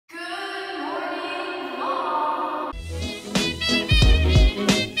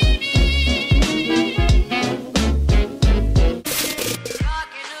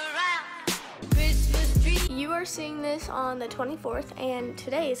24th, and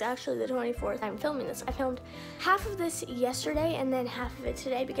today is actually the 24th. I'm filming this. I filmed half of this yesterday and then half of it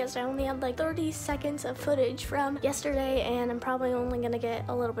today because I only had like 30 seconds of footage from yesterday, and I'm probably only gonna get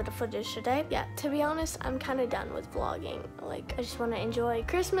a little bit of footage today. Yeah, to be honest, I'm kind of done with vlogging. Like, I just want to enjoy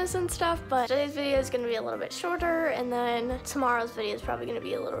Christmas and stuff, but today's video is gonna be a little bit shorter, and then tomorrow's video is probably gonna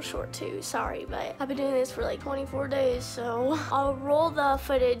be a little short too. Sorry, but I've been doing this for like 24 days, so I'll roll the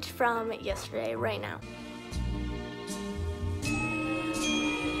footage from yesterday right now.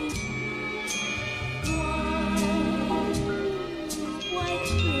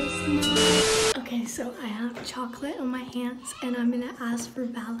 Okay, so I have chocolate on my hands, and I'm gonna ask for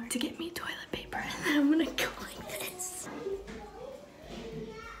Valor to get me toilet paper, and then I'm gonna go like this.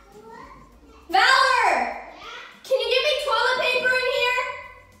 Valor! Can you get me toilet paper in here?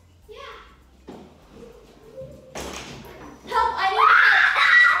 Yeah. Help, I need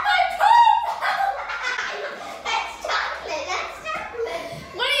my poop! That's chocolate, that's chocolate.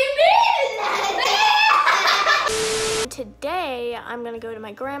 What do you mean? Today, I'm gonna go to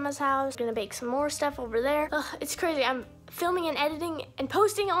my grandma's house, gonna bake some more stuff over there. Ugh, it's crazy, I'm filming and editing and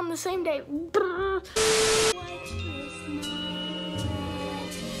posting on the same day.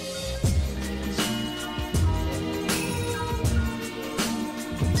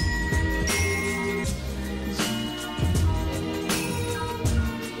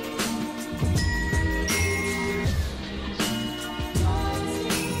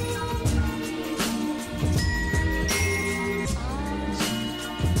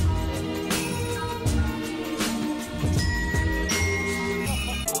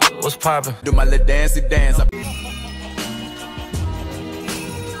 What's poppin'? Do my little dancey dance.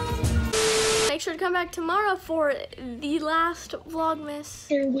 Make sure to come back tomorrow for the last vlogmas.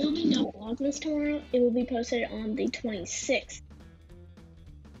 There will be no vlogmas tomorrow. It will be posted on the 26th.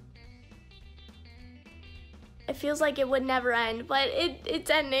 It feels like it would never end, but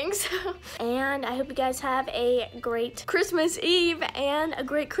it's ending, so. And I hope you guys have a great Christmas Eve and a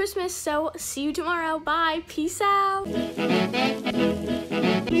great Christmas, so see you tomorrow. Bye. Peace out.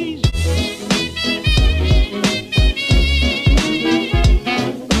 Peace.